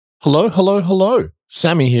Hello, hello, hello.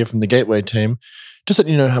 Sammy here from the Gateway team. Just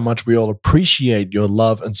letting you know how much we all appreciate your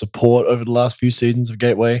love and support over the last few seasons of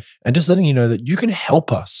Gateway, and just letting you know that you can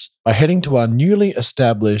help us by heading to our newly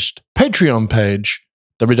established Patreon page,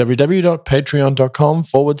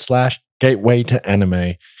 www.patreon.com/gateway to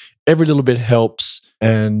anime. Every little bit helps,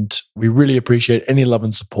 and we really appreciate any love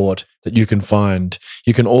and support that you can find.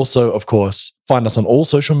 You can also, of course, find us on all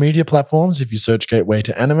social media platforms if you search Gateway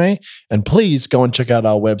to Anime. And please go and check out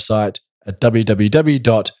our website at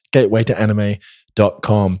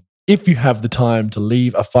www.gatewaytoanime.com. If you have the time to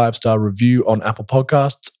leave a 5-star review on Apple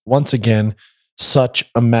Podcasts, once again, such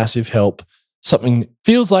a massive help. Something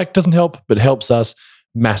feels like doesn't help, but helps us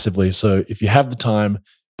massively. So if you have the time,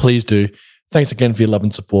 please do. Thanks again for your love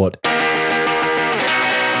and support.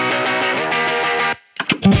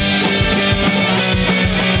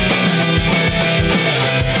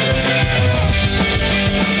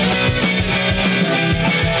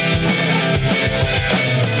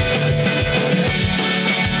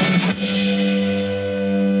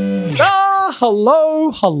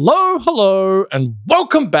 Hello, and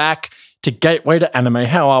welcome back to Gateway to Anime.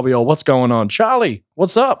 How are we all? What's going on? Charlie,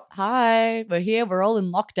 what's up? Hi, we're here. We're all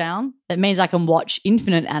in lockdown. That means I can watch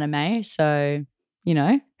infinite anime. So, you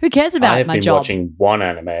know, who cares about my job? I have been watching one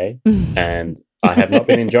anime and I have not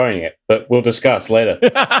been enjoying it, but we'll discuss later.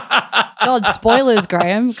 God, spoilers,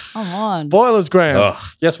 Graham. Come on. Spoilers, Graham. Ugh.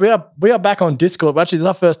 Yes, we are back on Discord. Actually, this is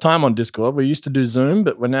our first time on Discord. We used to do Zoom,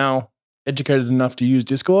 but we're now educated enough to use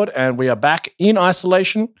Discord, and we are back in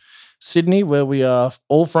isolation. Sydney, where we are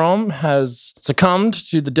all from, has succumbed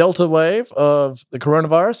to the Delta wave of the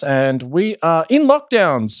coronavirus, and we are in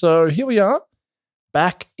lockdown. So here we are,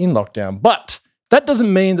 back in lockdown. But that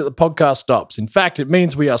doesn't mean that the podcast stops. In fact, it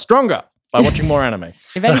means we are stronger by watching more anime.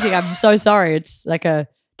 If anything, I'm so sorry. It's like a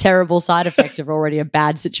terrible side effect of already a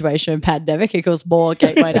bad situation and pandemic. It goes more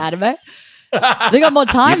Gateway to Anime. They got more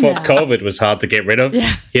time You now. thought COVID was hard to get rid of?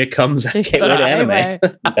 Yeah. Here comes Gateway to Anime.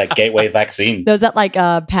 That gateway vaccine. There was that like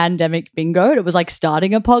pandemic bingo. And it was like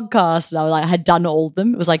starting a podcast. And I had done all of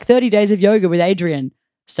them. It was like 30 days of yoga with Adrian.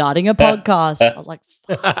 Starting a podcast. I was like,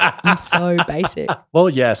 fuck, I'm so basic. Well,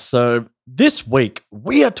 yes. So this week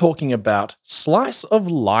we are talking about slice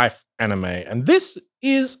of life anime. And this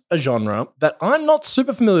is a genre that I'm not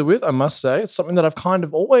super familiar with, I must say. It's something that I've kind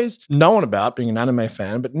of always known about, being an anime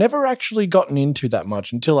fan, but never actually gotten into that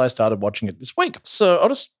much until I started watching it this week. So I'll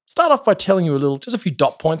just start off by telling you just a few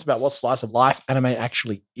dot points about what slice of life anime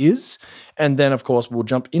actually is. And then, of course, we'll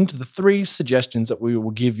jump into the 3 suggestions that we will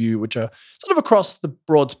give you, which are sort of across the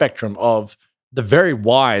broad spectrum of the very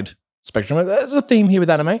wide spectrum. There's a theme here with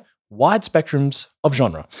anime. Wide spectrums of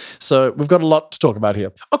genre. So we've got a lot to talk about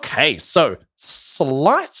here. Okay, so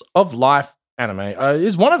slice of life anime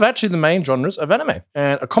is one of actually the main genres of anime.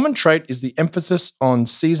 And a common trait is the emphasis on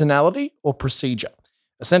seasonality or procedure.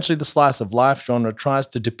 Essentially, the slice of life genre tries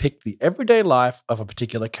to depict the everyday life of a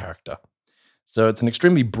particular character. So it's an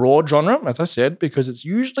extremely broad genre, as I said, because it's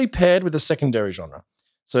usually paired with a secondary genre.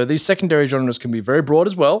 So these secondary genres can be very broad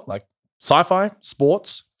as well, like sci-fi,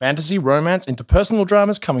 sports, fantasy, romance, interpersonal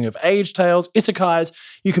dramas, coming-of-age tales, isekais.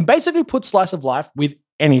 You can basically put slice of life with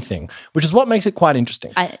anything, which is what makes it quite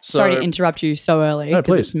interesting. Sorry to interrupt you so early. No,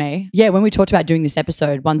 please. It's me. Yeah, when we talked about doing this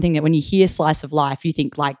episode, one thing that when you hear slice of life, you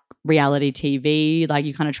think like reality TV, like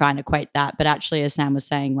you kind of try and equate that. But actually, as Sam was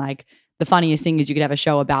saying, like the funniest thing is you could have a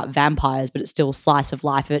show about vampires, but it's still slice of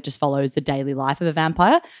life. It just follows the daily life of a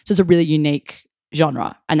vampire. So it's a really unique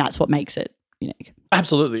genre, and that's what makes it unique.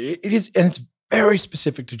 Absolutely. It is, and it's very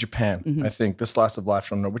specific to Japan, I think, the slice of life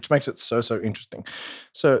genre, which makes it so interesting.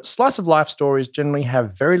 So slice of life stories generally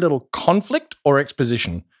have very little conflict or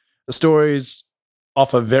exposition. The stories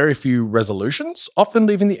offer very few resolutions, often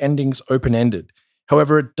leaving the endings open-ended.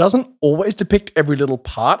 However, it doesn't always depict every little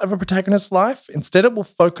part of a protagonist's life. Instead, it will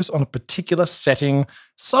focus on a particular setting,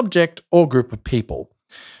 subject, or group of people.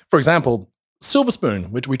 For example, Silver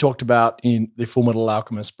Spoon, which we talked about in the Fullmetal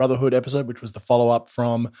Alchemist Brotherhood episode, which was the follow-up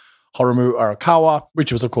from Horomu Arakawa,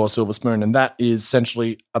 which was, of course, Silver Spoon. And that is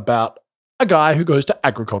essentially about a guy who goes to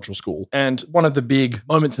agricultural school. And one of the big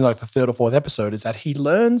moments in like the 3rd or 4th episode is that he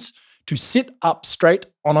learns to sit up straight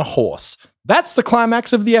on a horse. That's the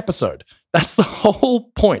climax of the episode. That's the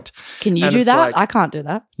whole point. Can you do that? Like, I can't do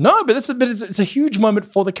that. No, but it's a huge moment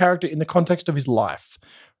for the character in the context of his life,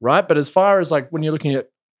 right? But as far as like when you're looking at,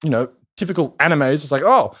 typical animes, it's like,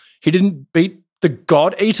 oh, he didn't beat the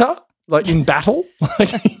God Eater like in battle. Like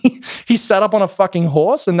he sat up on a fucking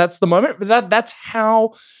horse, and that's the moment. But that's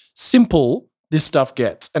how simple this stuff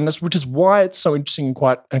gets, and which is why it's so interesting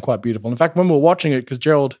and quite beautiful. In fact, when we were watching it, because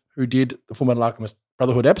Gerald who did the Fullmetal Alchemist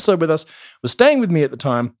Brotherhood episode with us, was staying with me at the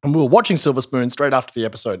time, and we were watching Silver Spoon straight after the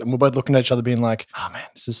episode, and we're both looking at each other being like, oh man,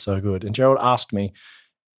 this is so good. And Gerald asked me,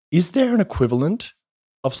 is there an equivalent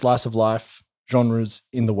of slice of life genres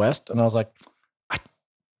in the West? And I was like,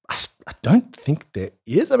 I don't think there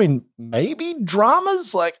is. I mean, maybe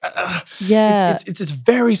dramas, like it's a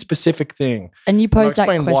very specific thing. And you posed that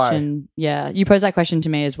question. Why. Yeah, you posed that question to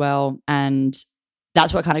me as well, and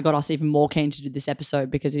that's what kind of got us even more keen to do this episode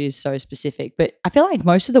because it is so specific. But I feel like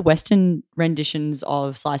most of the Western renditions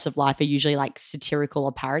of slice of life are usually like satirical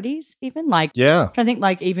or parodies, even I'm trying to think,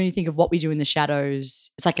 like, even you think of What We Do in the Shadows,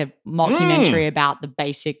 it's like a mockumentary about the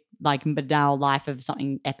basic like banal life of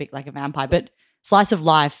something epic like a vampire. But slice of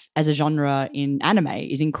life as a genre in anime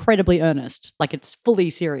is incredibly earnest. Like, it's fully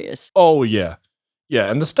serious. Oh, yeah. Yeah,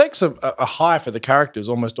 and the stakes are high for the characters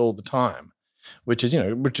almost all the time, which is,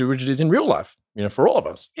 which it is in real life, for all of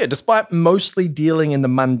us. Yeah, despite mostly dealing in the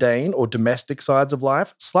mundane or domestic sides of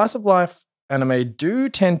life, slice of life anime do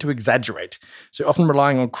tend to exaggerate. So often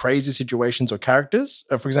relying on crazy situations or characters.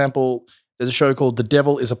 For example, there's a show called The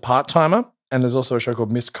Devil is a Part-Timer, and there's also a show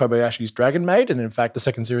called Miss Kobayashi's Dragon Maid. And in fact, the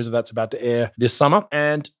second series of that's about to air this summer.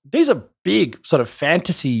 And these are big sort of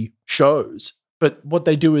fantasy shows. But what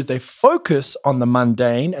they do is they focus on the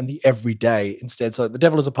mundane and the everyday instead. So The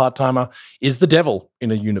Devil is a Part-Timer is the devil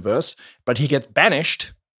in a universe, but he gets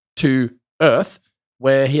banished to Earth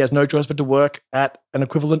where he has no choice but to work at an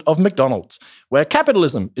equivalent of McDonald's, where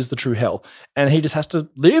capitalism is the true hell. And he just has to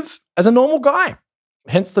live as a normal guy.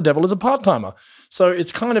 Hence, The Devil is a Part-Timer. So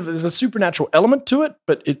it's there's a supernatural element to it,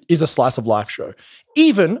 but it is a slice of life show.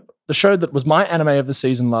 Even the show that was my anime of the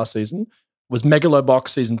season last season was Megalobox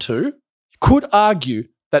Season 2. You could argue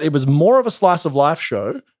that it was more of a slice of life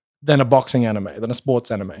show than a boxing anime, than a sports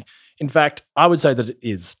anime. In fact, I would say that it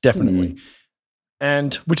is, definitely.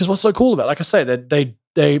 And which is what's so cool about it. Like I say, that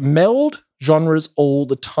they meld genres all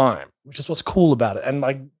the time, which is what's cool about it. And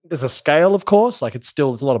like, there's a scale, of course, like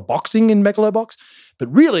there's a lot of boxing in Megalobox,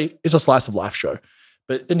 but really it's a slice of life show.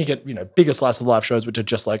 But then you get, bigger slice of life shows, which are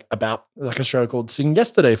just like about like a show called Sing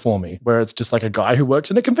Yesterday for Me, where it's just like a guy who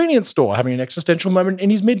works in a convenience store having an existential moment in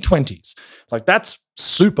his mid-20s. Like, that's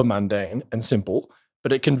super mundane and simple,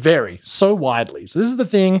 but it can vary so widely. So this is the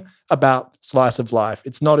thing about slice of life.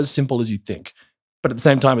 It's not as simple as you think. But at the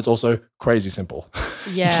same time, it's also crazy simple.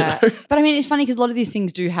 Yeah. But I mean, it's funny because a lot of these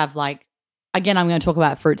things do have like, again, I'm going to talk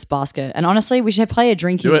about Fruits Basket. And honestly, we should play a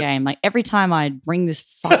drinking game. Like, every time I bring this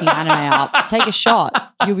fucking anime up, take a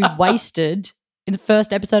shot. You'll be wasted in the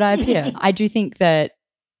first episode I appear. I do think that,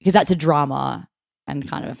 because that's a drama and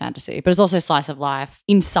kind of a fantasy, but it's also slice of life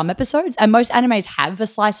in some episodes. And most animes have a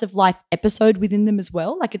slice of life episode within them as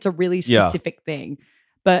well. Like, it's a really specific thing.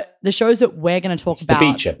 But the shows that we're going to talk about,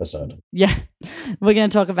 the beach episode. Yeah, we're going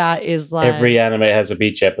to talk about is like every anime has a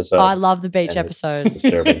beach episode. Oh, I love the beach episode. It's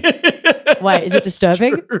disturbing. Wait, is it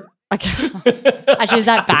disturbing? Okay. Actually, is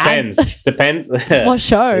that bad? Depends. What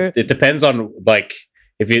show? It depends on like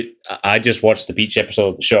I just watched the beach episode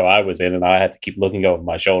of the show I was in, and I had to keep looking over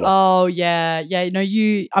my shoulder. Oh yeah. No,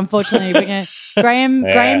 you. Unfortunately,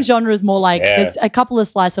 Graham's genre is more like there's a couple of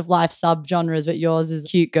slice of life sub genres, but yours is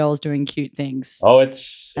cute girls doing cute things. Oh,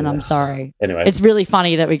 it's. And I'm sorry. Anyway, it's really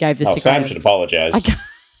funny that we gave this to Sam Graham. should apologize.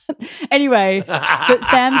 Anyway, but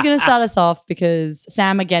Sam's going to start us off because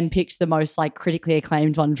Sam again picked the most like critically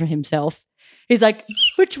acclaimed one for himself. He's like,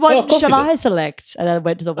 which one shall I select? And I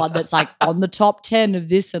went to the one that's like on the top 10 of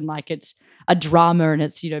this, and like it's a drama and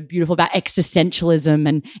it's, beautiful about existentialism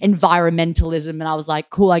and environmentalism. And I was like,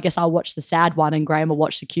 cool, I guess I'll watch the sad one and Graham will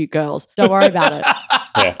watch the cute girls. Don't worry about it.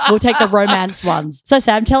 Yeah. We'll take the romance ones. So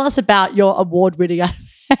Sam, tell us about your award-winning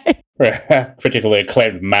anime. Critically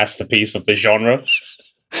acclaimed masterpiece of the genre.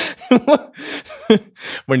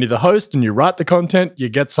 When you're the host and you write the content, you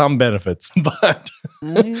get some benefits, but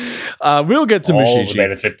we'll get to Mushishi. All the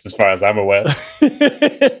benefits as far as I'm aware.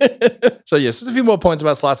 So yes, there's a few more points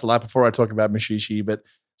about slice of life before I talk about Mushishi, but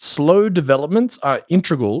slow developments are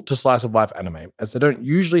integral to slice of life anime, as they don't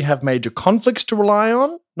usually have major conflicts to rely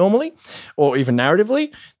on normally, or even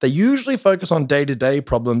narratively. They usually focus on day-to-day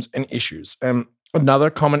problems and issues. Another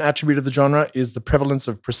common attribute of the genre is the prevalence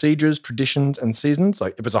of procedures, traditions, and seasons.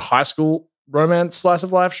 Like if it's a high school romance slice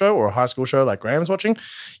of life show or a high school show like Graham's watching,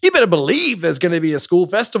 you better believe there's going to be a school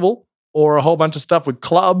festival or a whole bunch of stuff with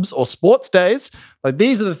clubs or sports days. Like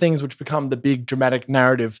these are the things which become the big dramatic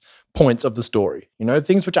narrative points of the story.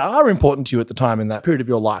 Things which are important to you at the time in that period of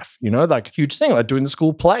your life. Like a huge thing, like doing the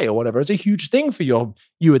school play or whatever. It's a huge thing for you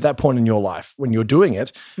at that point in your life when you're doing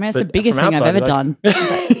it. I mean, it's the biggest thing I've ever done.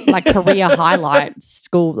 Like career highlight,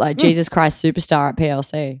 school, like Jesus Christ Superstar at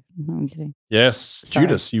PLC. No, I'm kidding. Yes, Sorry.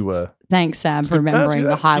 Judas, you were Thanks, Sam, for good. No, remembering see the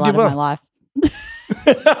that? You highlight did of my well. life.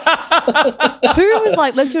 Who was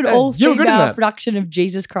like, let's do an Hey, all you were good in female that. production of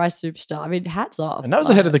Jesus Christ Superstar. I mean, hats off. And that was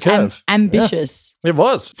ahead of the curve. Ambitious. It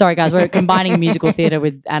was. Sorry, guys, we're combining musical theatre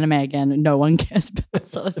with anime again. No one cares about it.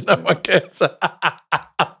 So let's No one cares.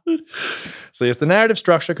 So yes, the narrative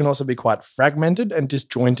structure can also be quite fragmented and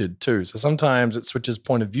disjointed too. So sometimes it switches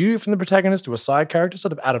point of view from the protagonist to a side character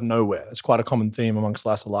sort of out of nowhere. That's quite a common theme among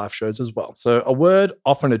slice of life shows as well. So a word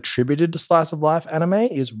often attributed to slice of life anime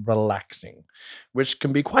is relaxing, which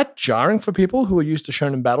can be quite jarring for people who are used to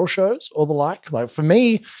shonen battle shows or the like. Like for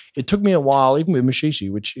me, it took me a while, even with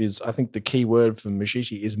Mushishi, which is, I think the key word for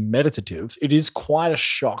Mushishi is meditative. It is quite a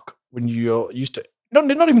shock when you're used to not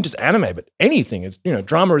even just anime, but anything. It's,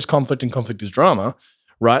 drama is conflict and conflict is drama,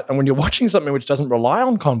 right? And when you're watching something which doesn't rely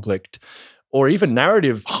on conflict or even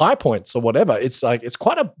narrative high points or whatever, it's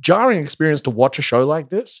quite a jarring experience to watch a show like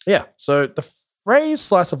this. Yeah. So the phrase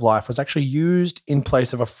slice of life was actually used in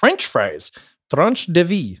place of a French phrase, tranche de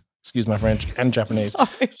vie. Excuse my French and Japanese.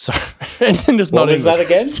 Sorry. Anything that's What not was English. that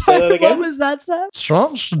again? Say that What again. was that, Sam?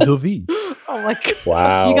 Tranche de vie. Oh my God.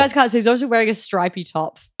 Wow. You guys can't see. He's also wearing a stripy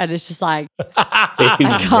top, and it's just like, He's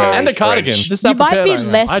can't. very And a cardigan. French. This is how you might prepared be I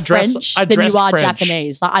am. less I dress- French I than you dressed are French.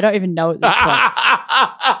 Japanese. Like, I don't even know at this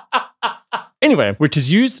point. Anyway, which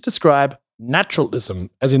is used to describe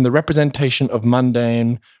naturalism, as in the representation of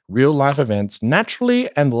mundane, real life events naturally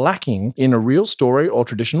and lacking in a real story or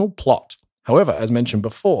traditional plot. However, as mentioned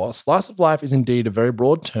before, slice of life is indeed a very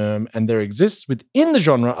broad term, and there exists within the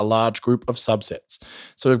genre a large group of subsets.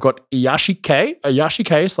 So we've got Iyashikei.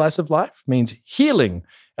 Iyashikei slice of life means healing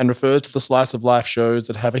and refers to the slice of life shows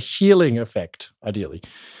that have a healing effect, ideally.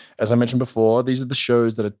 As I mentioned before, these are the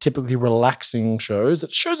shows that are typically relaxing shows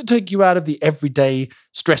that take you out of the everyday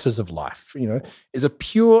stresses of life, is a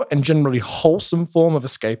pure and generally wholesome form of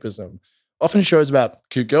escapism. Often shows about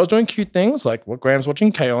cute girls doing cute things, like what Graham's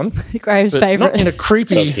watching, K-On! Graham's But favorite. not in a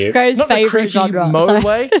creepy, So cute. Graham's not in a favorite creepy genre. mo Sorry.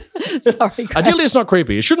 way. Sorry, Graham. Ideally, it's not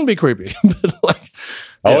creepy. It shouldn't be creepy. But like,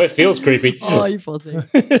 Oh, it feels creepy. Oh, you poor thing.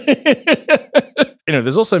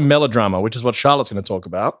 there's also melodrama, which is what Charlotte's going to talk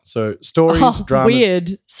about. So stories, dramas.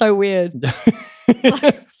 Weird. So weird.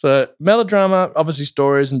 So melodrama, obviously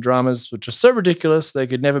stories and dramas which are so ridiculous they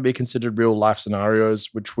could never be considered real life scenarios,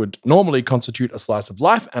 which would normally constitute a slice of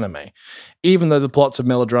life anime. Even though the plots of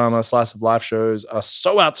melodrama, slice of life shows are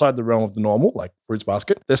so outside the realm of the normal, like Fruits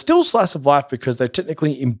Basket, they're still slice of life because they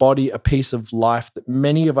technically embody a piece of life that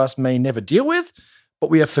many of us may never deal with, but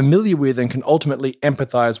we are familiar with and can ultimately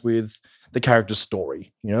empathize with the character's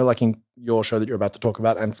story, like in your show that you're about to talk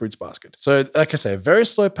about and Fruits Basket. So, like I say, very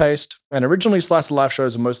slow paced. And originally, slice of life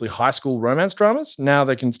shows are mostly high school romance dramas. Now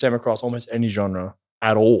they can stem across almost any genre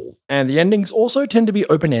at all. And the endings also tend to be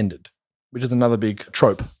open ended, which is another big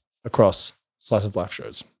trope across slice of life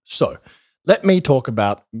shows. So, let me talk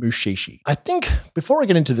about Mushishi. I think before I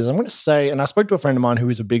get into this, I'm going to say, and I spoke to a friend of mine who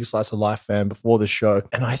is a big Slice of Life fan before this show,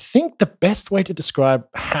 and I think the best way to describe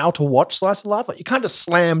how to watch Slice of Life, like you can't just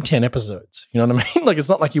slam 10 episodes. You know what I mean? Like it's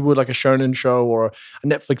not like you would like a shonen show or a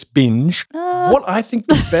Netflix binge. What I think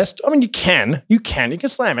the best, I mean, you can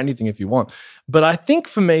slam anything if you want. But I think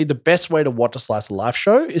for me, the best way to watch a Slice of Life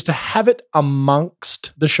show is to have it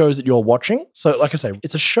amongst the shows that you're watching. So like I say,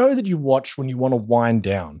 it's a show that you watch when you want to wind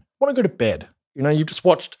down. Want to go to bed. You've just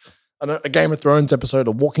watched a Game of Thrones episode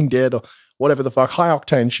or Walking Dead or whatever the fuck, high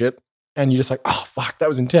octane shit, and you're just like, oh, fuck, that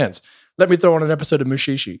was intense. Let me throw on an episode of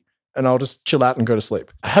Mushishi and I'll just chill out and go to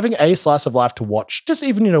sleep. Having a slice of life to watch, just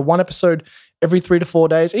even, one episode every 3 to 4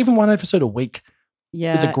 days, even one episode a week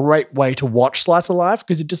is a great way to watch slice of life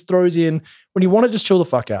because it just throws in when you want to just chill the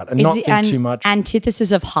fuck out and not think too much.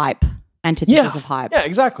 Antithesis of hype. Of hype. Yeah,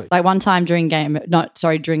 exactly. Like one time during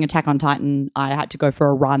during Attack on Titan, I had to go for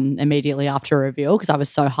a run immediately after a reveal because I was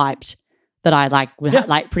so hyped that I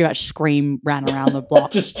pretty much ran around the block.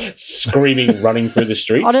 Just screaming, running through the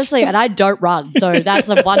streets. Honestly, and I don't run. So that's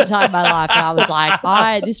the one time in my life where I was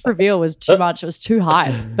like, this reveal was too much. It was too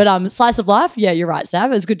hype. But Slice of Life, yeah, you're right,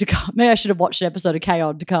 Sam. It was good to calm. Maybe I should have watched an episode of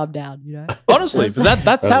K-On! To calm down, Honestly, but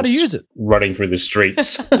that's how to use it. Running through the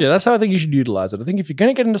streets. Yeah, that's how I think you should utilize it. I think if you're going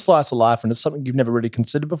to get into slice of life and it's something you've never really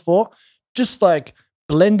considered before, just like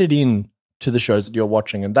blend it in to the shows that you're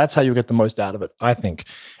watching, and that's how you'll get the most out of it, I think.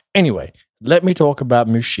 Anyway, let me talk about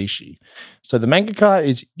Mushishi. So the mangaka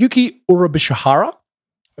is Yuki Urabishihara,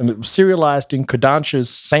 and it was serialized in Kodansha's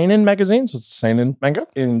Seinen magazine, so it's a Seinen manga,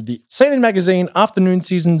 in the Seinen magazine afternoon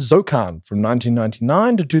season Zokan from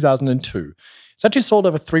 1999 to 2002. It's actually sold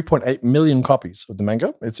over 3.8 million copies of the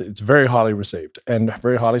manga. It's very highly received and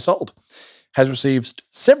very highly sold. Has received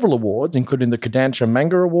several awards, including the Kodansha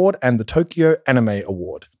Manga Award and the Tokyo Anime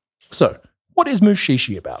Award. So, what is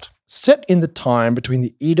Mushishi about? Set in the time between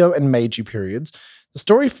the Edo and Meiji periods, the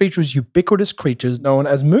story features ubiquitous creatures known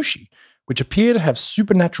as mushi, which appear to have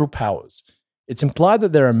supernatural powers. It's implied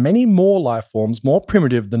that there are many more life forms more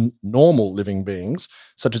primitive than normal living beings,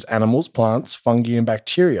 such as animals, plants, fungi, and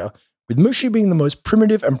bacteria, with mushi being the most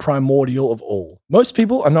primitive and primordial of all. Most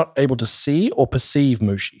people are not able to see or perceive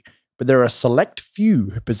mushi, but there are a select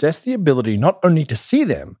few who possess the ability not only to see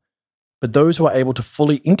them, but those who are able to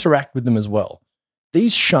fully interact with them as well.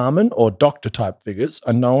 These shaman or doctor type figures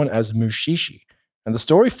are known as mushishi, and the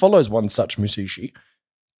story follows one such mushishi,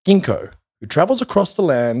 Ginkgo, who travels across the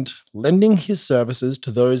land, lending his services to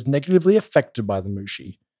those negatively affected by the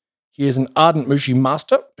mushi. He is an ardent mushi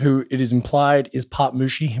master who, it is implied, is part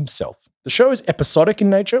mushi himself. The show is episodic in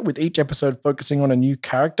nature, with each episode focusing on a new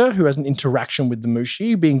character who has an interaction with the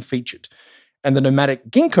mushi being featured. And the nomadic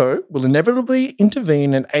Ginkgo will inevitably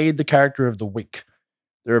intervene and aid the character of the week.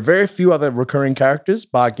 There are very few other recurring characters,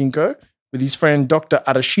 bar Ginkgo, with his friend Dr.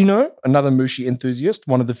 Arashino, another mushi enthusiast,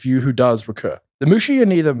 one of the few who does recur. The mushi are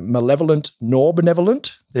neither malevolent nor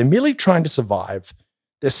benevolent. They're merely trying to survive.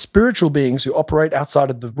 They're spiritual beings who operate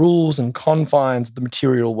outside of the rules and confines of the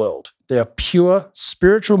material world. They are pure,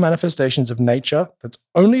 spiritual manifestations of nature that's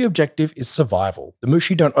only objective is survival. The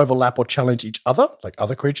mushi don't overlap or challenge each other, like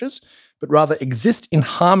other creatures, but rather exist in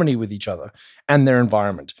harmony with each other and their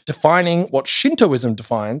environment, defining what Shintoism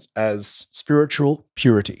defines as spiritual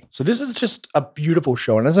purity. So this is just a beautiful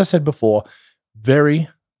show. And as I said before, very,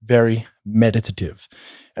 very meditative.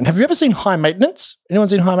 And have you ever seen High Maintenance? Anyone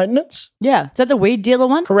seen High Maintenance? Yeah. Is that the weed dealer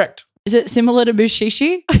one? Correct. Is it similar to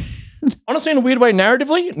Mushishi? Honestly, in a weird way,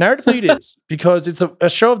 narratively it is, because it's a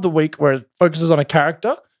show of the week where it focuses on a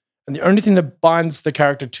character, and the only thing that binds the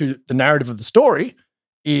character to the narrative of the story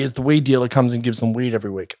is the weed dealer comes and gives them weed every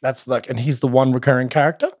week. That's like, and he's the one recurring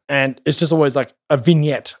character, and it's just always like a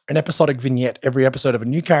vignette, an episodic vignette, every episode of a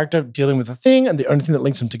new character dealing with a thing, and the only thing that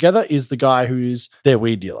links them together is the guy who's their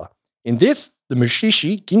weed dealer. In this, the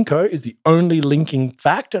Mushishi, Ginkgo, is the only linking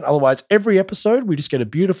fact, and otherwise every episode we just get a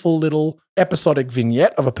beautiful little episodic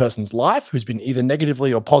vignette of a person's life who's been either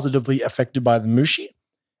negatively or positively affected by the Mushi,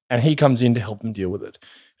 and he comes in to help them deal with it.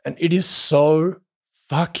 And it is so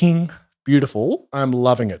fucking beautiful. I'm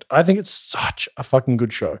loving it. I think it's such a fucking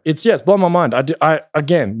good show. It's blown my mind. I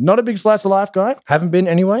again, not a big slice of life guy, haven't been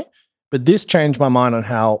anyway, but this changed my mind on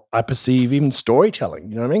how I perceive even storytelling,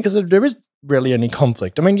 you know what I mean? Because there is rarely any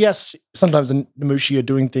conflict. I mean, yes, sometimes the Mushi are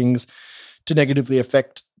doing things to negatively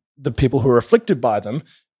affect the people who are afflicted by them,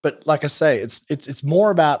 but like I say, it's more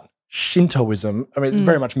about Shintoism. I mean, it's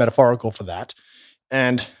very much metaphorical for that.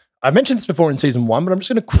 And I mentioned this before in season 1, but I'm just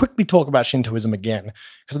going to quickly talk about Shintoism again,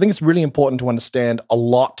 because I think it's really important to understand a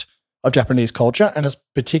lot of Japanese culture, and it's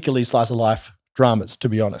particularly slice of life dramas, to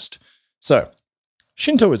be honest. So,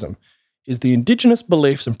 Shintoism is the indigenous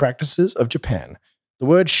beliefs and practices of Japan. The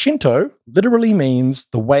word Shinto literally means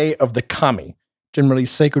the way of the kami, generally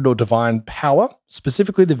sacred or divine power,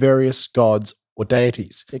 specifically the various gods or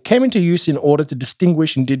deities. It came into use in order to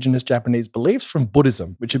distinguish indigenous Japanese beliefs from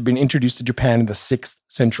Buddhism, which had been introduced to Japan in the 6th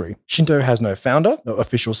century. Shinto has no founder, no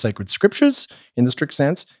official sacred scriptures in the strict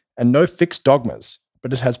sense, and no fixed dogmas,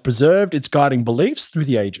 but it has preserved its guiding beliefs through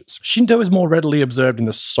the ages. Shinto is more readily observed in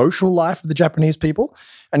the social life of the Japanese people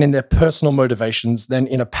and in their personal motivations than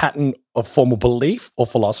in a pattern of formal belief or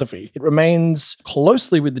philosophy. It remains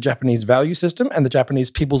closely with the Japanese value system and the Japanese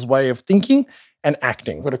people's way of thinking and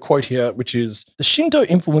acting. I've got a quote here, which is, "The Shinto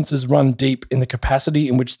influences run deep in the capacity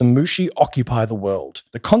in which the Mushi occupy the world.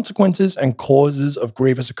 The consequences and causes of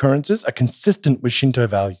grievous occurrences are consistent with Shinto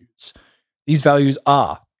values. These values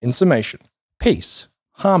are, in summation, peace,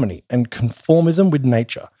 harmony, and conformism with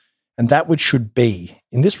nature, and that which should be.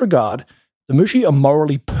 In this regard, the Mushi are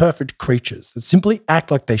morally perfect creatures that simply act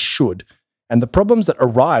like they should, and the problems that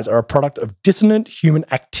arise are a product of dissonant human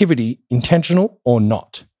activity, intentional or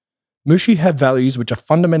not. Mushi have values which are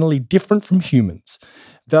fundamentally different from humans,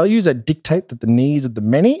 values that dictate that the needs of the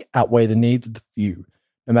many outweigh the needs of the few,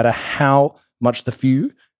 no matter how much the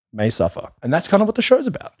few may suffer." And that's kind of what the show's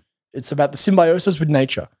about. It's about the symbiosis with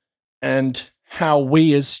nature and how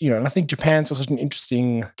we as, and I think Japan's got such an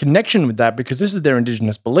interesting connection with that because this is their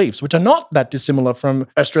indigenous beliefs, which are not that dissimilar from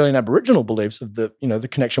Australian Aboriginal beliefs of the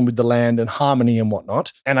connection with the land and harmony and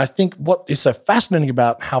whatnot. And I think what is so fascinating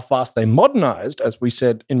about how fast they modernized, as we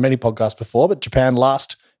said in many podcasts before, but Japan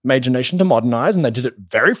last major nation to modernize, and they did it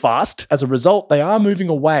very fast. As a result, they are moving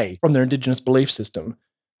away from their indigenous belief system,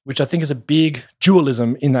 which I think is a big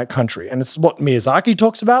dualism in that country. And it's what Miyazaki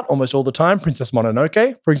talks about almost all the time, Princess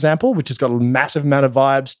Mononoke, for example, which has got a massive amount of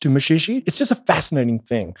vibes to Mushishi. It's just a fascinating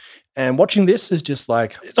thing. And watching this is just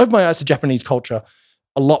like, it's opened my eyes to Japanese culture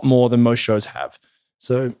a lot more than most shows have.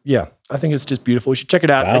 So yeah, I think it's just beautiful. You should check it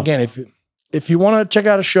out. Wow. Again, if you want to check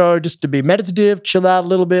out a show just to be meditative, chill out a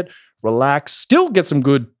little bit, relax, still get some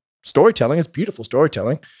good storytelling. It's beautiful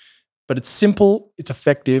storytelling, but it's simple, it's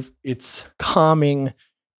effective, it's calming,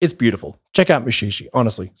 it's beautiful. Check out Mushishi.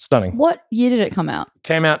 Honestly, stunning. What year did it come out?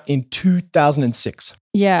 Came out in 2006.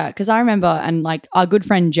 Yeah, because I remember, and like our good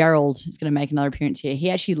friend Gerald is going to make another appearance here. He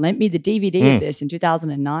actually lent me the DVD of this in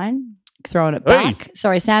 202009. Throwing it back. Hey.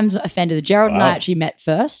 Sorry, Sam's offended. Gerald and I Wow. actually met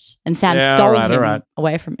first, and Sam Yeah, stole all him right.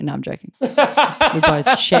 away from me. No, I'm joking. We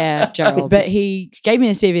both share Gerald. But he gave me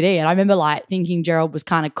this DVD, and I remember like thinking Gerald was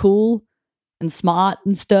kind of cool and smart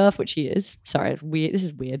and stuff, which he is. Sorry, it's weird. This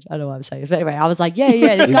is weird. I don't know why I'm saying this. But anyway, I was like, yeah,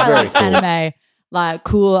 this He's guy very likes cool. anime. Like,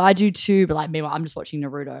 cool, I do too. But like, meanwhile, I'm just watching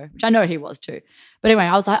Naruto, which I know he was too. But anyway,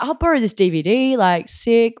 I was like, I'll borrow this DVD, like,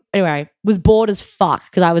 sick. Anyway, was bored as fuck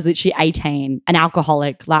because I was literally 18, an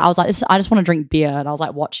alcoholic. Like, I was like, I just want to drink beer. And I was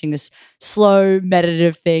like watching this slow,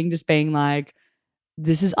 meditative thing, just being like,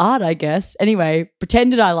 this is art, I guess. Anyway,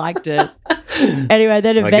 pretended I liked it. Anyway,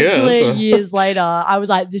 then I eventually, guess. years later, I was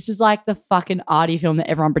like, this is like the fucking arty film that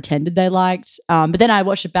everyone pretended they liked. But then I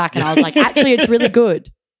watched it back and I was like, actually, it's really good.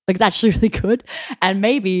 Like, it's actually really good. And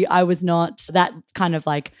maybe I was not that kind of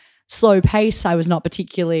like slow pace. I was not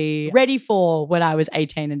particularly ready for when I was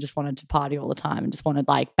 18 and just wanted to party all the time and just wanted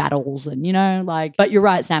like battles and, you know, like, but you're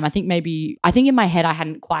right, Sam. I think in my head, I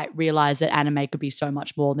hadn't quite realized that anime could be so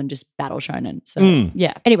much more than just battle shonen. So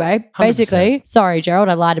yeah. Anyway, 100%. basically, sorry, Gerald,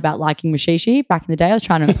 I lied about liking Mushishi back in the day. I was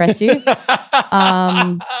trying to impress you.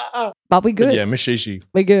 But we good. But yeah, Mushishi.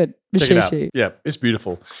 We good. Check it out. Mushishi. Yeah, it's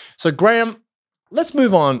beautiful. So, Graham, let's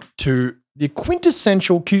move on to the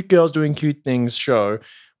quintessential cute girls doing cute things show,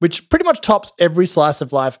 which pretty much tops every slice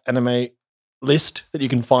of life anime list that you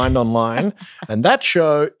can find online. And that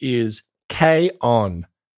show is K-On!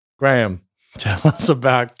 Graham, tell us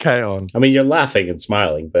about K-On! I mean, you're laughing and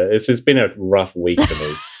smiling, but it's been a rough week for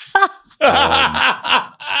me.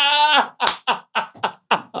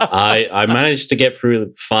 I managed to get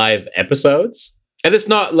through 5 episodes, and it's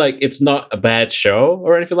not a bad show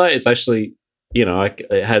or anything like that. It's actually, you know,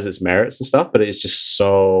 it has its merits and stuff, but it's just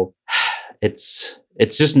so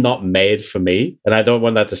it's just not made for me. And I don't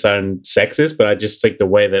want that to sound sexist, but I just think the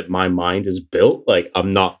way that my mind is built, like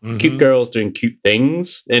I'm not cute girls doing cute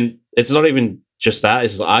things, and it's not even just that.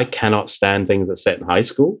 It's just, I cannot stand things that set in high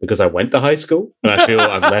school because I went to high school and I feel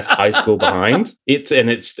I've left high school behind. It's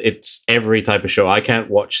every type of show. I can't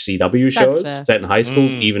watch CW shows fair. set in high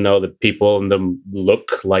schools, even though the people in them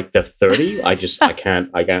look like they're 30. I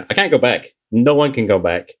can't go back. No one can go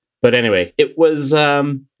back. But anyway, it was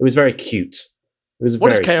very cute. It was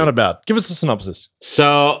What is very K-On! cute. about? Give us a synopsis. So,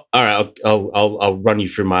 all right, I'll run you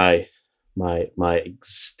through my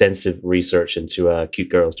extensive research into cute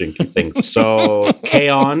girls doing cute things. So,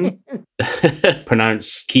 K-On!,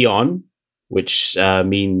 pronounced Kion, which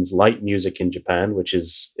means light music in Japan,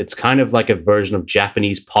 it's kind of like a version of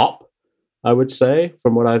Japanese pop, I would say,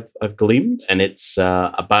 from what I've gleaned. And it's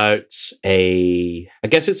about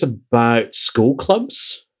school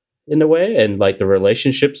clubs in a way, and like the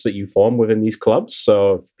relationships that you form within these clubs.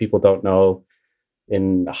 So if people don't know,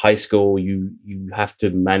 in high school, you have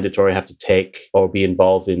to take or be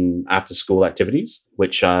involved in after school activities,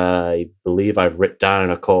 which I believe I've written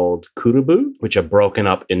down are called kurubu, which are broken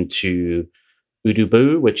up into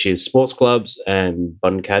urubu, which is sports clubs, and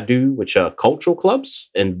bunkadu, which are cultural clubs.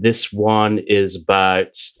 And this one is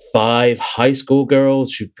about 5 high school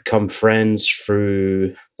girls who become friends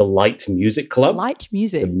through the Light Music Club. Light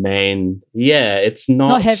music. It's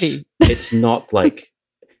Not heavy. It's not like,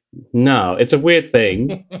 no, it's a weird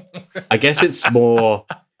thing. I guess it's more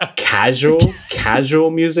casual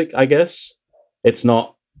music, I guess. It's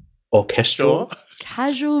not orchestral. Sure.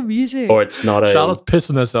 Casual music. Or it's not a... Charlotte's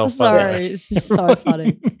pissing herself. by the way. Sorry, this is so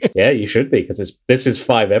funny. Yeah, you should be, because this is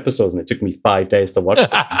 5 episodes and it took me 5 days to watch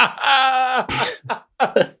them.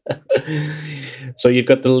 So you've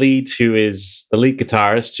got the lead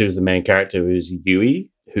guitarist, who's the main character, who's Yui,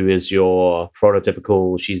 who is your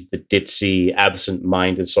prototypical, she's the ditzy,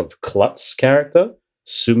 absent-minded sort of klutz character.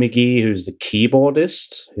 Sumigi, who's the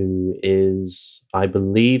keyboardist, who is, I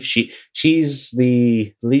believe she's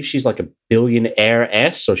like a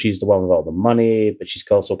billionaire-esque, so she's the one with all the money, but she's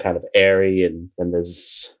also kind of airy. And then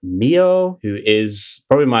there's Mio, who is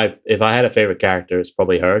probably if I had a favorite character, it's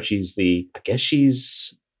probably her. She's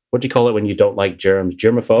what do you call it when you don't like germs?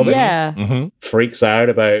 Germophobic? Yeah. Mm-hmm. Freaks out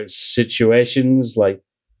about situations like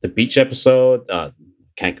the beach episode.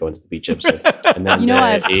 Can't go into the beach episode. And then You know,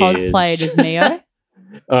 I've cosplayed as Mio.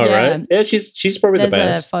 All Yeah. right. Yeah, she's probably There's the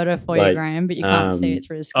best. a photo for you, Like, Graham, but you can't see it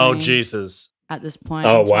through the screen. Oh, Jesus. at this point.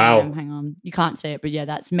 Oh, in time. wow. Hang on. You can't see it, but yeah,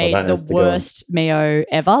 that's me. that has The to go on. worst Mio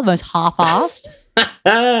ever, the most half-assed.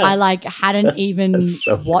 I like hadn't even That's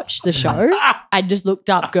so- watched the show. I just looked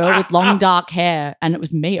up girl with long dark hair and it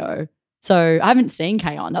was Mio. So I haven't seen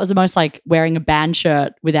K-On! That was the most like wearing a band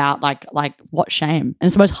shirt without like what shame. And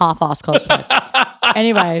it's the most half-assed cosplay.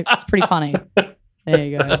 Anyway, it's pretty funny. There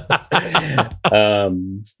you go.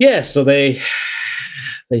 Yeah, so they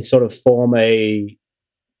sort of form a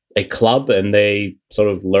club and they sort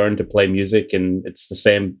of learn to play music, and it's the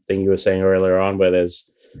same thing you were saying earlier on, where there's,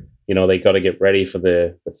 you know, they got to get ready for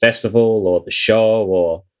the festival or the show,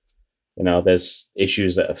 or, you know, there's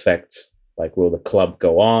issues that affect, like, will the club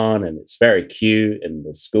go on? And it's very cute, and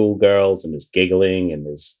there's schoolgirls, and there's giggling, and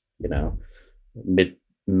there's, you know,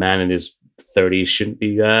 man in his 30s shouldn't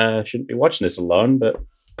be watching this alone, but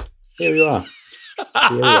here we are.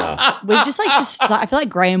 We just I feel like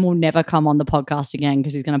Graham will never come on the podcast again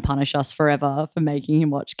because he's going to punish us forever for making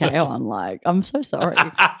him watch K-On! Like, I'm so sorry.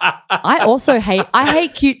 I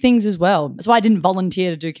hate cute things as well. That's why I didn't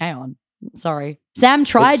volunteer to do K-On! Sorry. Sam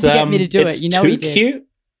tried to get me to do it. You know he did. Cute.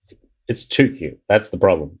 It's too cute. That's the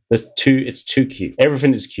problem. It's too cute.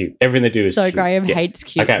 Everything is cute. Everything they do is so cute. Graham Yeah. hates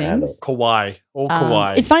cute I can't handle things. it. Kawaii. All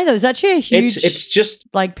kawaii. It's funny though. There's actually a huge, It's just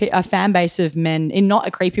like a fan base of men in not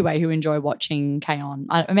a creepy way who enjoy watching K-On!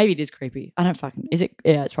 Maybe it is creepy. I don't fucking. Is it?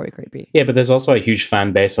 Yeah, it's probably creepy. yeah, but there's also a huge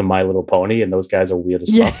fan base for My Little Pony, and those guys are weird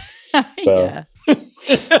as Yeah. fuck. So yeah.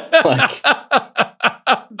 like,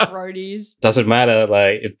 Brodies. doesn't matter.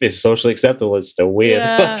 Like, if it's socially acceptable, it's still weird.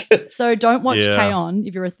 Yeah. Like, So don't watch Yeah. K-On!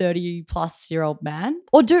 If you're a 30-plus-year-old man,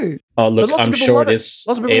 or do. oh, look, But lots of I'm people sure love it it. is.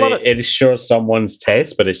 Lots of people love it. It is sure someone's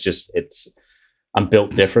taste, but I'm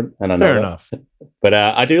built different, and I know Fair that. enough. But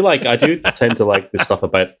I do tend to like this stuff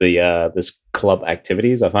about the this club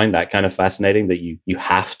activities. I find that kind of fascinating, that you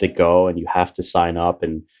have to go and you have to sign up,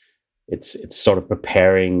 and it's sort of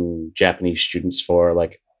preparing Japanese students for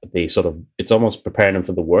like it's almost preparing them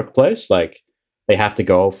for the workplace. Like, they have to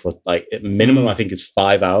go for like at minimum, I think it's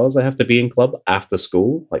 5 hours they have to be in club after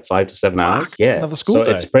school, like 5 to 7 hours. Fuck, Yeah. another school so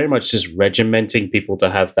day. it's pretty much just regimenting people to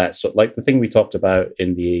have that. So like the thing we talked about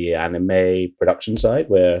in the anime production side,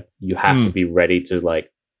 where you have to be ready to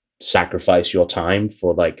like sacrifice your time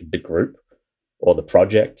for like the group or the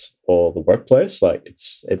project or the workplace. Like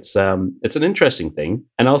it's an interesting thing.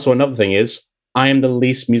 And also another thing is, I am the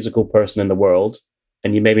least musical person in the world,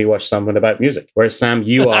 and you made me watch something about music. Whereas Sam,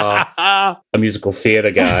 you are a musical theater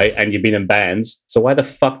guy and you've been in bands. So why the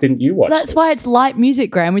fuck didn't you watch That's this? why it's light music,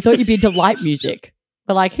 Graham. We thought you'd be into light music.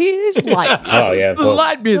 But like, he is light music. Oh, yeah, of The course.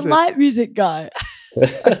 light The music. light music guy.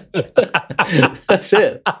 That's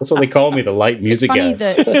it. That's what they call me, the light music It's funny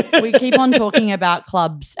guy. that we keep on talking about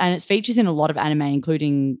clubs, and it features in a lot of anime,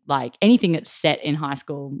 including like anything that's set in high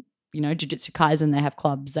school. You know, Jujutsu Kaisen, they have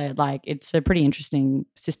clubs. It's a pretty interesting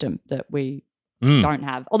system that we don't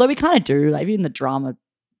have. Although we kind of do, like even the drama,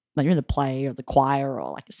 like you're in the play or the choir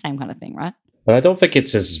or like the same kind of thing, right? But I don't think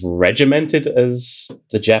it's as regimented as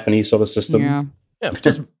the Japanese sort of system. Yeah. Yeah, it's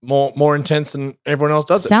just more intense than everyone else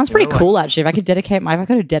does it. Sounds you pretty know, like- cool, actually. If I could dedicate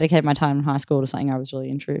my time in high school to something I was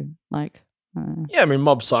really into, like, Yeah, I mean,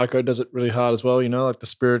 Mob Psycho does it really hard as well. You know, like the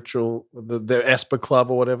spiritual, the Esper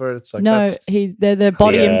Club or whatever. It's like no, that's, they're the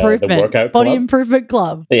body Yeah, the improvement, workout body club? improvement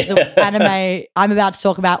club. It's an Yeah. anime I'm about to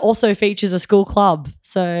talk about. Also features a school club.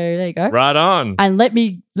 So there you go. right on. And let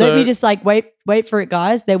me just like wait for it,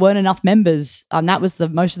 guys. There weren't enough members. That was the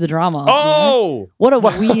most of the drama. you know? Oh, What a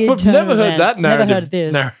Wow, weird I've turn never of heard that events. narrative.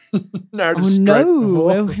 Never heard this. narrative Oh straight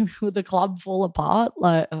no! before. Would the club fall apart?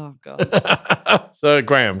 Like, oh god. So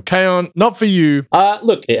Graham, K-On! Not for you.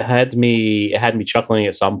 Look, it had me chuckling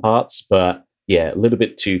at some parts, but yeah, a little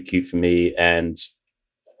bit too cute for me. And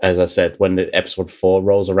as I said, when the episode 4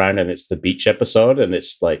 rolls around and it's the beach episode, and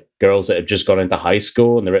it's like girls that have just gone into high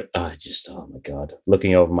school, and they're oh my god,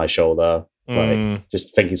 looking over my shoulder, like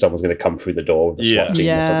just thinking someone's going to come through the door with a SWAT team or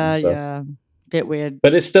Yeah, something. So. yeah. Bit weird.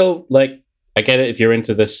 But it's still like, I get it if you're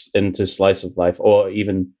into slice of life or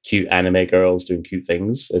even cute anime girls doing cute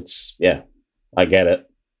things. I get it.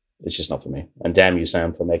 It's just not for me. And damn you,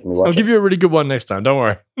 Sam, for making me watch I'll it. give you a really good one next time. Don't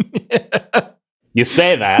worry. You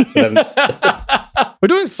say that, but then, We're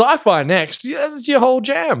doing sci-fi next. Yeah, that's your whole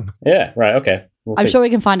jam. yeah, right, okay. We'll I'm see. sure we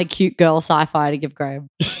can find a cute girl sci-fi to give Graham.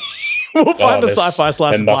 We'll find a this- sci-fi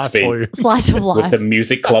slice there of must life be. for you. Slice of With life. the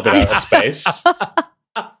music club in outer space.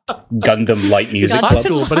 Gundam light music It's club. high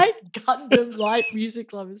school, but it's- Gundam Light Music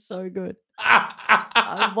Club is so good.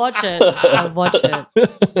 I'll watch it. I'll watch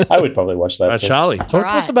it. I would probably watch that too. Charlie, talk to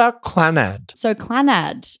us right. about Clanad. So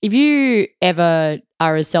Clanad, if you ever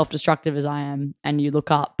are as self-destructive as I am and you look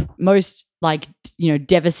up most like,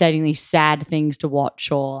 devastatingly sad things to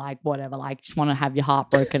watch or like whatever, like just want to have your heart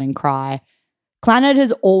broken and cry, Clannad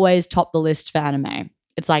has always topped the list for anime.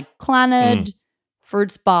 It's like Clannad,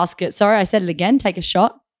 Fruits Basket. Sorry, I said it again. Take a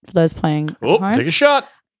shot for those playing at home. Take a shot.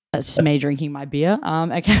 That's just me drinking my beer.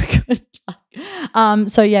 Okay, good.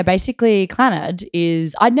 So yeah, basically Clannad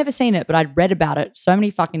is, I'd never seen it, but I'd read about it so many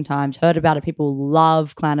fucking times, heard about it. People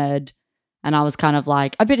love Clannad. And I was kind of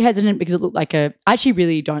like a bit hesitant because it looked like I actually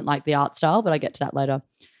really don't like the art style, but I get to that later.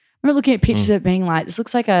 I remember looking at pictures of it being like, this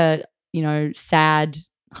looks like a, sad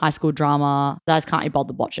high school drama that I just can't be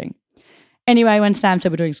bothered watching. Anyway, when Sam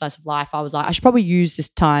said we're doing Slice of Life, I was like, I should probably use this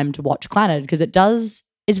time to watch Clannad because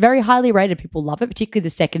it's very highly rated. People love it, particularly the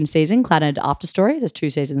second season, Clannad After Story. There's 2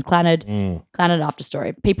 seasons, Clannad After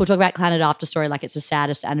Story. People talk about Clannad After Story like it's the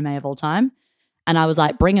saddest anime of all time. And I was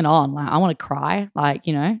like, bring it on. Like, I want to cry. Like,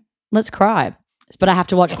 let's cry. But I have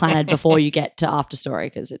to watch Clannad before you get to After Story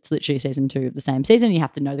because it's literally season 2 of the same season. You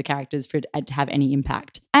have to know the characters for it to have any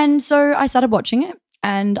impact. And so I started watching it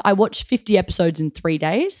and I watched 50 episodes in 3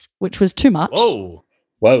 days, which was too much. Whoa.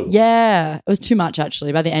 Yeah, it was too much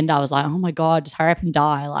actually. By the end, I was like, oh my God, just hurry up and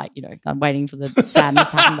die. Like, I'm waiting for the sadness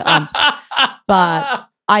to happen. But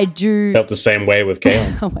I do. Felt the same way with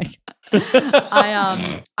Kaon. Oh my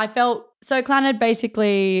God. I felt, so Clannad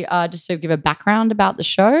basically, just to give a background about the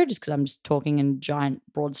show, just because I'm just talking in giant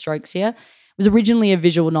broad strokes here, it was originally a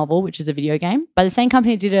visual novel, which is a video game. But the same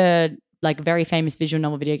company did a very famous visual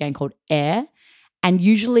novel video game called Air. And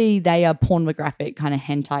usually they are pornographic kind of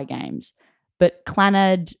hentai games. But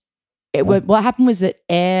Clannad, what happened was that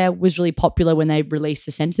Air was really popular when they released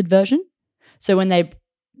a censored version. So when they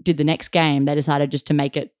did the next game, they decided just to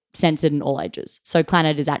make it censored in all ages. So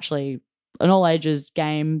Clannad is actually an all ages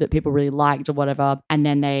game that people really liked or whatever. And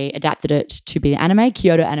then they adapted it to be anime.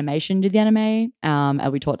 Kyoto Animation did the anime.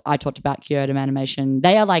 I talked about Kyoto Animation.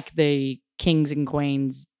 They are like the kings and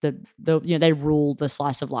queens. They rule the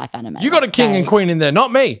slice of life anime. You got a king and queen in there,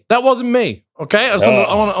 not me. That wasn't me. Okay, I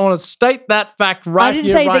want to state that fact right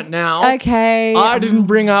here, right now. Okay, I didn't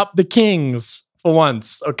bring up the kings for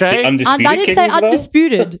once. Okay, I didn't say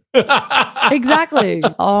undisputed. Exactly.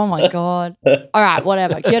 Oh my God. All right,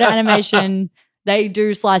 whatever. Kyoto Animation. They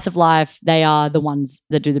do slice of life. They are the ones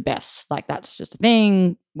that do the best. Like that's just a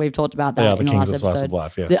thing. We've talked about that in the last episode. Slice of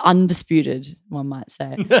life, yes. The undisputed, one might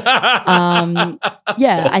say.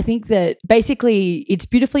 Yeah, I think that basically it's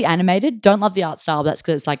beautifully animated. Don't love the art style, but that's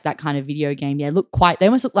because it's like that kind of video game. Yeah, they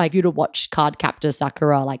almost look like if you were to watch Cardcaptor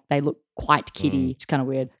Sakura, like they look quite kiddie. It's kind of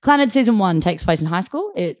weird. Clannad season 1 takes place in high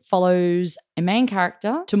school. It follows a main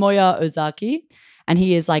character, Tomoya Ozaki. And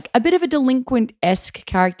he is like a bit of a delinquent-esque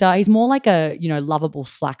character. He's more like a, lovable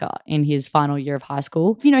slacker in his final year of high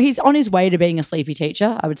school. He's on his way to being a sleepy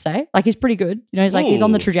teacher, I would say. Like he's pretty good. He's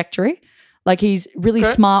on the trajectory. Like he's really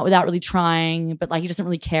smart without really trying, but like he doesn't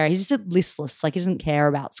really care. He's just listless. Like he doesn't care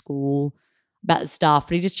about school, about stuff.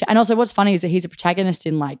 But and also what's funny is that he's a protagonist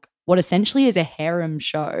in like what essentially is a harem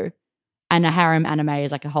show. And a harem anime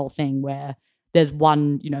is like a whole thing where there's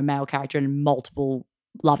one, male character and multiple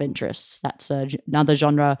love interests. That's another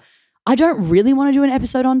genre I don't really want to do an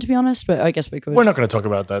episode on, to be honest, but I guess we could. We're not going to talk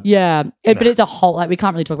about that. Yeah, but it's a whole, we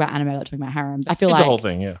can't really talk about anime without talking about harem. I feel it's like a whole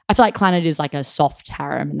thing, yeah. I feel like Clannad is like a soft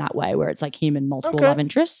harem in that way, where it's like him and multiple love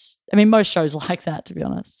interests. I mean, most shows are like that, to be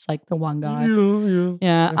honest. It's like the one guy.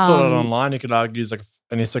 Yeah. It's sort of online. You could argue it's like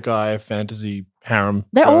an isekai fantasy harem.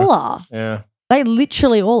 They all are. Yeah. They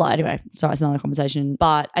literally all are. Anyway, sorry, it's another conversation.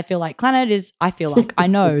 But I feel like Clannad is, I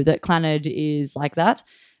know that Clannad is like that.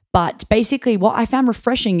 But basically what I found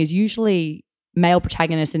refreshing is usually male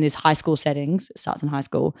protagonists in these high school settings, it starts in high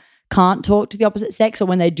school, can't talk to the opposite sex, or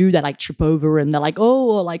when they do, they like trip over and they're like,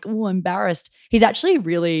 oh, embarrassed. He's actually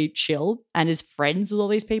really chill and is friends with all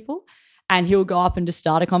these people. And he'll go up and just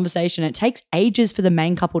start a conversation. It takes ages for the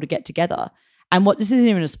main couple to get together. And this isn't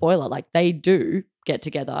even a spoiler, like they do get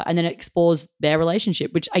together and then it explores their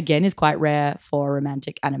relationship, which again is quite rare for a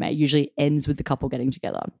romantic anime. It usually ends with the couple getting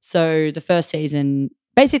together. So the first season,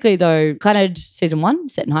 basically though, Clannad season 1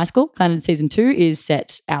 set in high school, Clannad season 2 is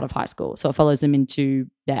set out of high school. So it follows them into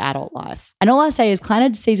their adult life. And all I say is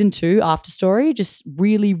Clannad season 2 After Story just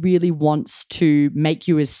really, really wants to make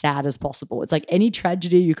you as sad as possible. It's like any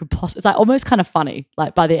tragedy you could possibly, it's like almost kind of funny.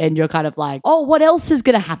 Like by the end, you're kind of like, oh, what else is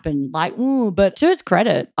going to happen? Like, but to its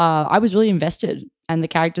credit, I was really invested and the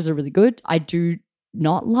characters are really good. I do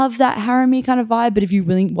not love that harem-y kind of vibe, but if you're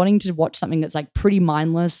wanting to watch something that's like pretty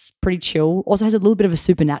mindless, pretty chill, also has a little bit of a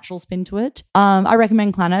supernatural spin to it, I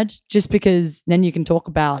recommend Clannad just because then you can talk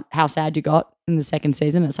about how sad you got in the second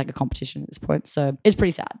season. It's like a competition at this point. So it's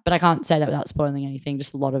pretty sad, but I can't say that without spoiling anything,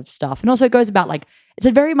 just a lot of stuff. And also it goes about like, it's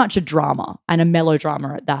a very much a drama and a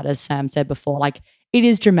melodrama at that, as Sam said before. Like it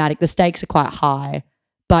is dramatic. The stakes are quite high,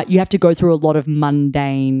 but you have to go through a lot of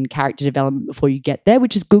mundane character development before you get there,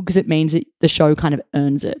 which is good because it means that the show kind of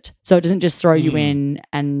earns it. So it doesn't just throw you in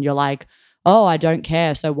and you're like, oh, I don't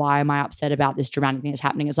care, so why am I upset about this dramatic thing that's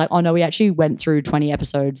happening? It's like, oh no, we actually went through 20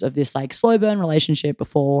 episodes of this like slow burn relationship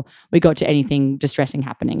before we got to anything distressing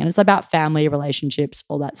happening. And it's about family, relationships,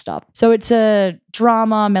 all that stuff. So it's a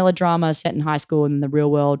melodrama set in high school and in the real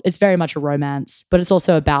world. It's very much a romance, but it's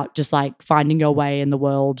also about just like finding your way in the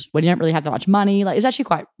world when you don't really have that much money. Like it's actually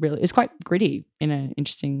it's quite gritty in an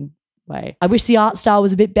interesting way. I wish the art style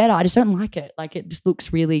was a bit better. I just don't like it. Like it just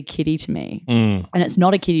looks really kiddie to me. And it's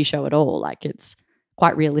not a kiddie show at all. Like it's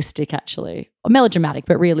quite realistic actually. Or melodramatic,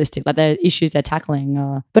 but realistic. Like the issues they're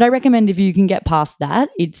tackling. But I recommend if you can get past that,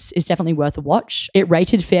 it's definitely worth a watch. It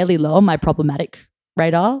rated fairly low on my problematic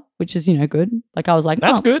radar, which is, good. Like I was like,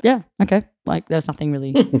 that's good. Yeah, okay. Like there's nothing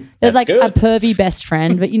really. There's like good. A pervy best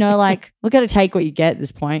friend, but like we're going to take what you get at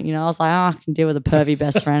this point. I was like, I can deal with a pervy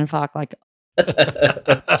best friend. Fuck, like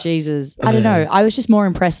Jesus. I don't know. I was just more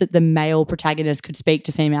impressed that the male protagonist could speak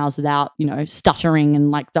to females without, stuttering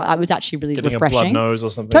and like I was actually really getting refreshing. A blood nose or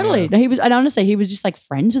something. Totally. Yeah. No, and honestly, he was just like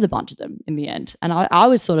friends with a bunch of them in the end. And I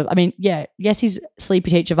was sort of, yes, he's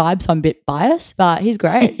sleepy teacher vibe, so I'm a bit biased, but he's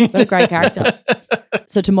great. What a great character.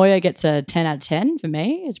 So Tomoyo gets a 10 out of 10 for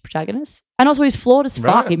me as protagonist. And also he's flawed as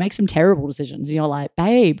fuck. He makes some terrible decisions. And you're like,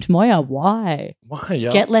 babe, Tomoyo, why? Why?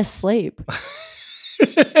 Yeah. Get less sleep.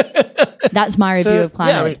 That's my review of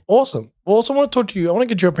Clannad. Yeah, awesome. Well, also, I want to talk to you. I want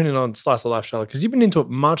to get your opinion on Slice of Life, Charlotte, because you've been into it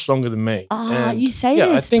much longer than me. You say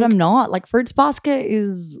this, but I'm not. Like, Fruits Basket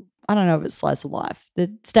is, I don't know if it's Slice of Life.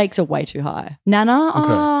 The stakes are way too high.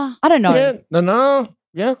 Nana, I don't know. Yeah, Nana.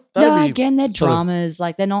 Yeah. No, again, they're dramas.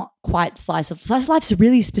 Like, they're not quite Slice of Life's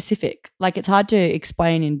really specific. Like, it's hard to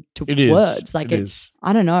explain into words. Like,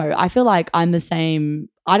 I don't know. I feel like I'm the same.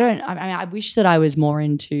 I wish that I was more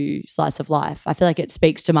into Slice of Life. I feel like it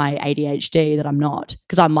speaks to my ADHD that I'm not.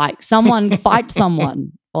 Because I'm like, someone fight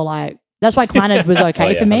someone. Or like, that's why Clannad was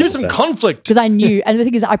okay for me. Give some conflict. Because I knew, and the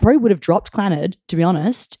thing is, I probably would have dropped Clannad, to be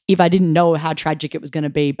honest, if I didn't know how tragic it was going to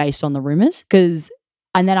be based on the rumors.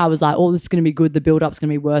 And then I was like, oh, this is going to be good. The build-up's going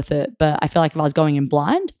to be worth it. But I feel like if I was going in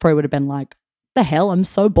blind, probably would have been like, the hell, I'm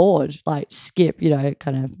so bored. Like, skip,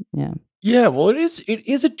 kind of, yeah. Yeah, well, it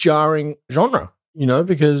is a jarring genre,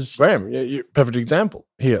 because Graham, you're a perfect example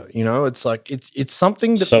here. It's like, it's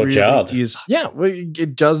something that so really jarred. is,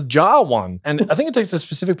 it does jar one. And I think it takes a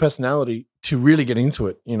specific personality to really get into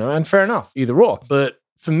it, and fair enough, either or. But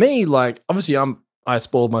for me, like, obviously I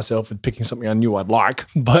spoiled myself with picking something I knew I'd like,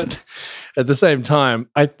 but at the same time,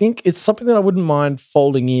 I think it's something that I wouldn't mind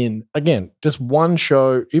folding in. Again, just one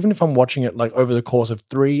show, even if I'm watching it like over the course of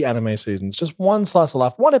 3 anime seasons, just one slice of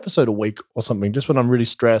life, one episode a week or something, just when I'm really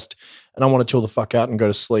stressed and I want to chill the fuck out and go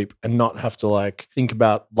to sleep and not have to like think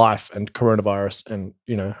about life and coronavirus and,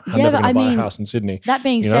 I'm never going to buy a house in Sydney. That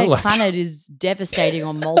being said, Clannad is devastating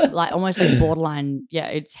on multiple, like almost like borderline,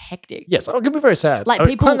 it's hectic. Yes, it can be very sad. Like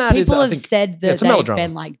people have said that they've melodrama.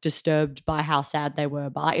 been like disturbed by how sad they were,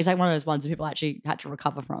 but like, it's like one of those ones that people actually had to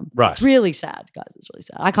recover from. Right. It's really sad, guys. It's really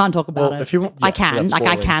sad. I can't talk about it. If you want, I can. Like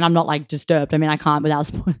I can. I'm not like disturbed. I mean, I can't without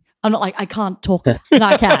spoiling. I'm not like, I can't talk. No,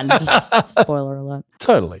 I can. Just spoiler alert.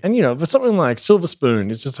 Totally. And, but something like Silver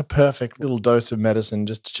Spoon is just a perfect little dose of medicine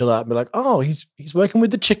just to chill out and be like, oh, he's working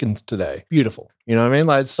with the chickens today. Beautiful. You know what I mean?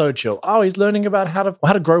 Like, it's so chill. Oh, he's learning about how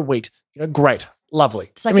to grow wheat. Great. Lovely.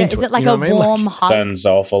 It's like is it like a warm hug? Sounds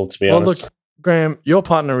awful, to be honest. Look, Graham, your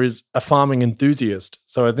partner is a farming enthusiast.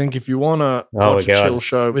 So I think if you want to watch a chill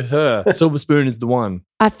show with her, Silver Spoon is the one.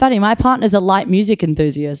 Funny, my partner's a light music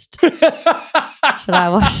enthusiast. Should I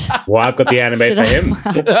watch? Well, I've got the anime for him.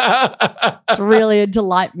 It's really into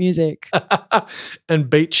light music. and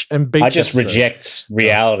beach. I just reject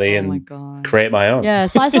reality and create my own. Yeah,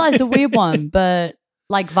 Slice of Life's a weird one, but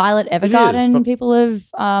like Violet Evergarden, people have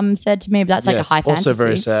said to me, but that's like a high fantasy. Also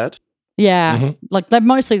very sad. Yeah, like they're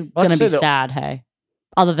mostly going to be sad, hey?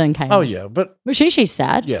 Other than Kane. Oh, yeah, but... Mushishi's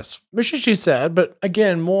sad. Yes, Mushishi's sad, but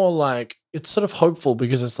again, more like it's sort of hopeful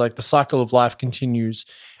because it's like the cycle of life continues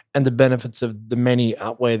and the benefits of the many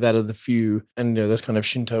outweigh that of the few and those kind of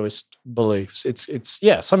Shintoist beliefs. It's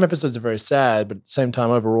some episodes are very sad, but at the same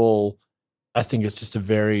time, overall, I think it's just a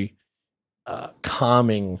very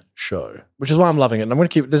calming show, which is why I'm loving it. And I'm going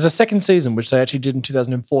to keep. There's a second season, which they actually did in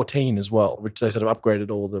 2014 as well, which they sort of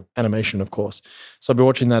upgraded all the animation, of course. So I'll be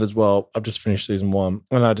watching that as well. I've just finished season 1,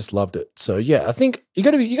 and I just loved it. So yeah, I think you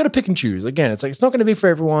got to pick and choose. Again, it's like it's not going to be for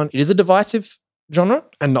everyone. It is a divisive genre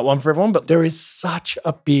and not one for everyone, but there is such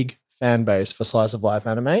a big fan base for slice of life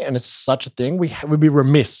anime, and it's such a thing. We'd be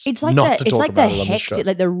remiss It's like not to it's talk like about the it on this show. hectic,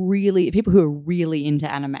 like the really people who are really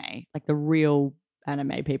into anime, like the real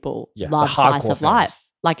anime people Yeah, the love slice hardcore of fans. life.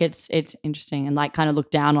 Like it's interesting and like kind of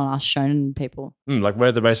look down on us shonen people. Like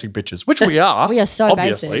we're the basic bitches, which we are. We are so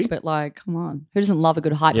obviously. basic, but like, come on, who doesn't love a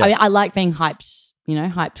good hype? Yeah. I mean, I like being hyped. You know,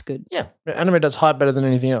 hype's good. Yeah, anime does hype better than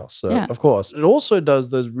anything else. So, Yeah. of course. It also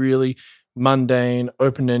does those really mundane,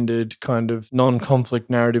 open-ended, kind of non-conflict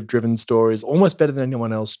narrative-driven stories almost better than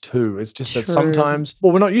anyone else too. It's just that True. sometimes,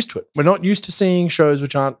 well, we're not used to it. We're not used to seeing shows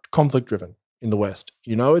which aren't conflict-driven in the West.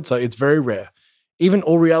 You know, it's like, it's very rare. Even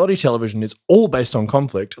all reality television is all based on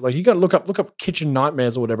conflict. Like you got to look up Kitchen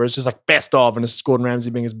Nightmares or whatever. It's just like best of, and it's Gordon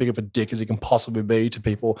Ramsay being as big of a dick as he can possibly be to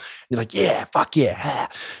people. You're like, yeah, fuck yeah.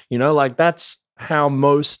 You know, like that's how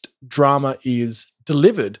most drama is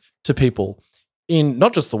delivered to people in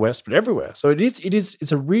not just the West, but everywhere. So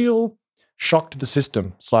it's a real shock to the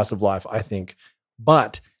system, slice of life, I think.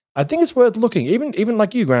 But I think it's worth looking. Even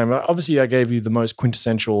like you, Graham, obviously I gave you the most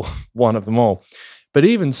quintessential one of them all. But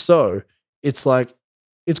even so, it's like,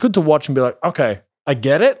 it's good to watch and be like, okay, I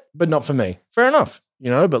get it, but not for me. Fair enough. You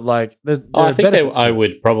know, but like there's I think benefits that to I it.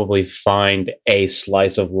 would probably find a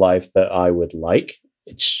slice of life that I would like.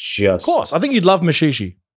 It's just Of course. I think you'd love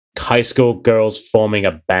Mashishi. high school girls forming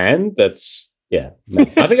a band. That's no.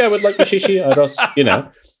 I think I would like Mashishi. I'd also,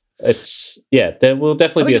 there will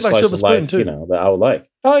definitely be I a think you'd like slice of Silver Spoon life, too. that I would like.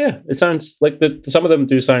 Oh yeah, it sounds like some of them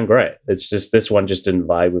do sound great. It's just this one just didn't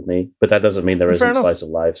vibe with me, but that doesn't mean there Fair isn't enough. slice of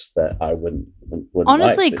lives that I wouldn't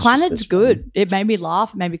Honestly, like. It's just Clanid's this good. one. It made me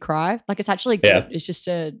laugh, it made me cry. Like it's actually good. Yeah. It's just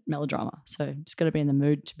a melodrama. So just got to be in the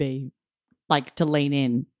mood to be like to lean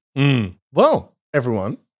in. Well,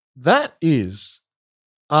 everyone, that is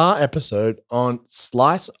our episode on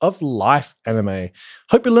slice of life anime.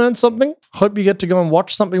 Hope you learned something. Hope you get to go and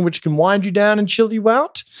watch something which can wind you down and chill you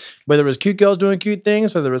out. Whether it's cute girls doing cute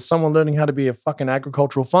things, whether it's someone learning how to be a fucking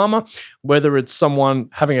agricultural farmer, whether it's someone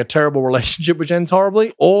having a terrible relationship which ends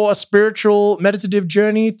horribly, or a spiritual meditative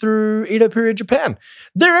journey through Edo period Japan.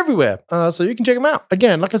 They're everywhere. So you can check them out.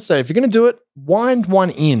 Again, like I say, if you're going to do it, wind one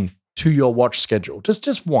in to your watch schedule.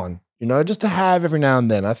 Just one. You know, just to have every now and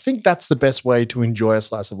then. I think that's the best way to enjoy a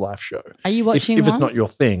slice of life show. Are you watching if it's one? not your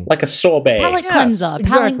thing. Like a sorbet. Palate Yes, cleanser.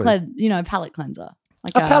 exactly. Palate cleanser.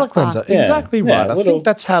 Like A palate cleanser. Yeah. Exactly Yeah, right. a I little- think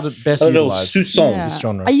that's how to best a little utilize soupçon. this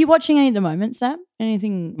genre. Are you watching any at the moment, Sam?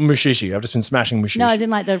 Anything? Mushishi. I've just been smashing Mushishi. No, as in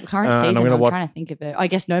like the current And I'm season. gonna I'm watch- trying to think of it. I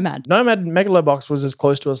guess Nomad. Nomad Megalobox was as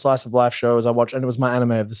close to a slice of life show as I watched, and it was my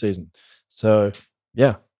anime of the season. So,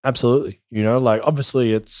 yeah, absolutely. You know, like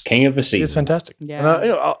obviously it's King of the it's season. fantastic. Yeah.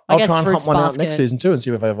 And I'll I try guess and Fruits hunt one out next Basket. season too and see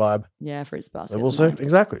if I vibe. Yeah, Fruits Basket. So we'll see.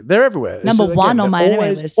 Exactly. They're everywhere. It's Number just, one again, on my they're anime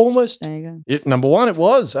always- list. Almost. There you go. Number one, it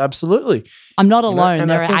was. Absolutely. I'm not You know, alone. and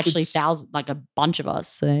I There are think actually it's- thousands, like a bunch of us.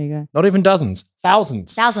 So there you go. Not even dozens.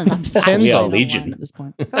 Thousands. Thousands. I'm Tens actually of not legion. alone at this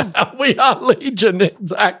point. Cool. We are legion,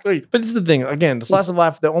 exactly. But this is the thing. Again, the slice of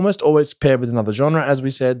life, they're almost always paired with another genre, as we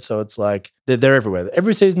said. So it's like they're everywhere.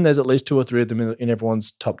 Every season, there's at least 2 or 3 of them in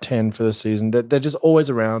everyone's top 10 for the season. They're just always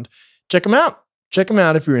around. Check them out. Check them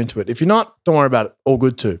out if you're into it. If you're not, don't worry about it. All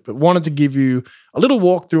good too. But wanted to give you a little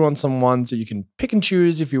walkthrough on some ones that you can pick and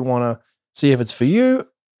choose if you want to see if it's for you.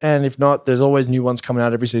 And if not, there's always new ones coming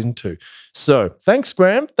out every season too. So thanks,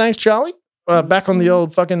 Graham. Thanks, Charlie. Back on the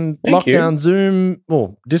old fucking Thank you. lockdown Zoom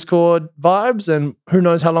or Discord vibes. And who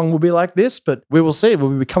knows how long we'll be like this, but we will see.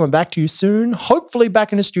 We'll be coming back to you soon. Hopefully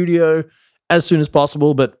back in the studio as soon as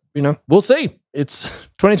possible. But, you know, we'll see. It's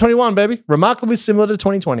 2021, baby. Remarkably similar to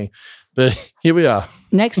 2020. But here we are.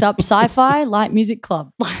 Next up, Sci-Fi Light Music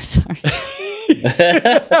Club. Sorry.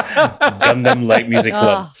 Gundam Light Music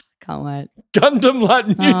Club. Oh, can't wait. Gundam Light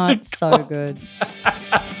Oh, Music. it's so good.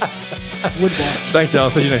 Would watch. Thanks, y'all.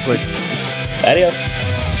 See you next week.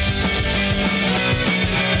 Adios.